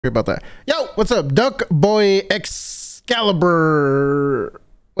About that. Yo, what's up? DUCKBOY EXCALIBUR.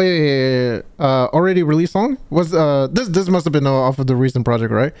 Wait, already released song? Was this must have been off of the recent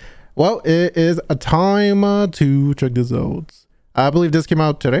project, right? Well, it is a time to check this out. I believe this came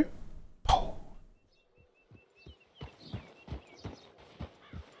out today. Oh.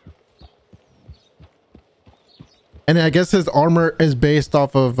 And I guess his armor is based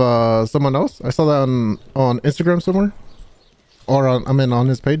off of someone else. I saw that on Instagram somewhere. Or on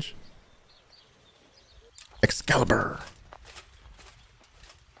his page. Excalibur.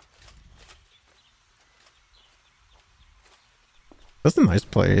 That's a nice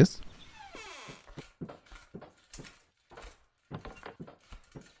place.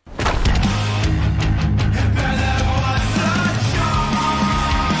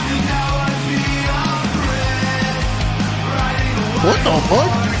 What the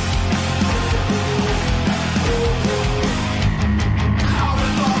fuck?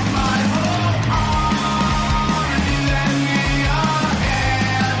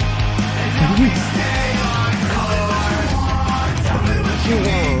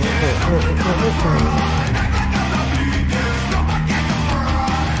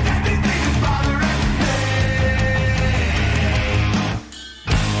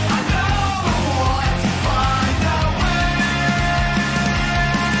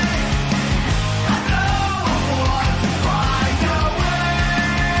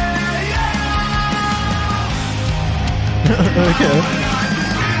 Okay.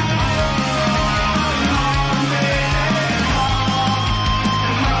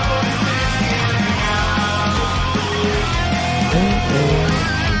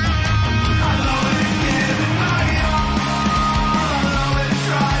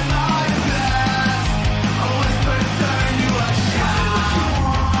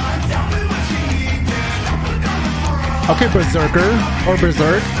 Okay, Berserker or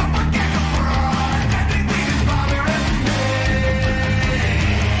Berserk.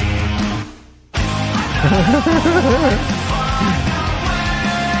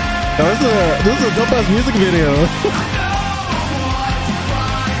 This is a dope ass music video.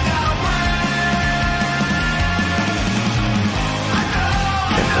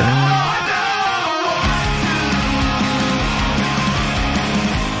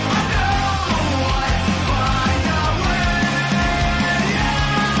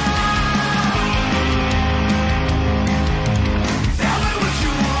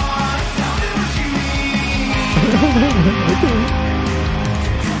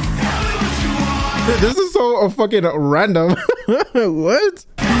 This is so fucking random. What?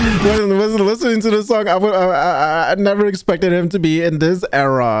 When I was listening to this song, I never expected him to be in this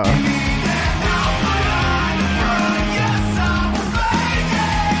era.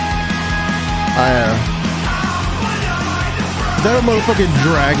 Is that a motherfucking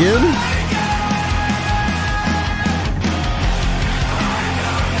dragon?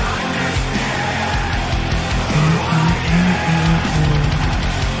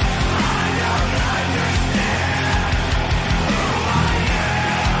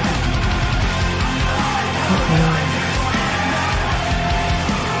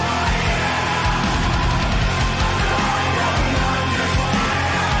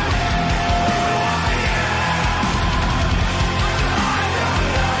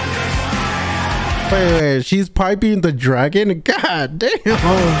 Wait, she's piping the dragon? God damn.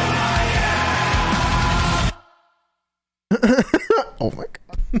 Oh my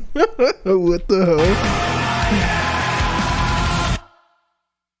god. What the hell?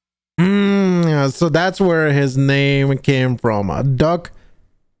 Yeah, so that's where his name came from.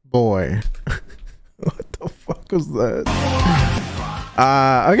 DUCKBOY. What the fuck was that?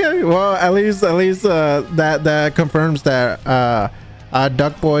 Okay, well, at least that confirms that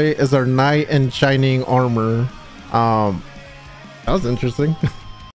DUCKBOY is our knight in shining armor. That was interesting.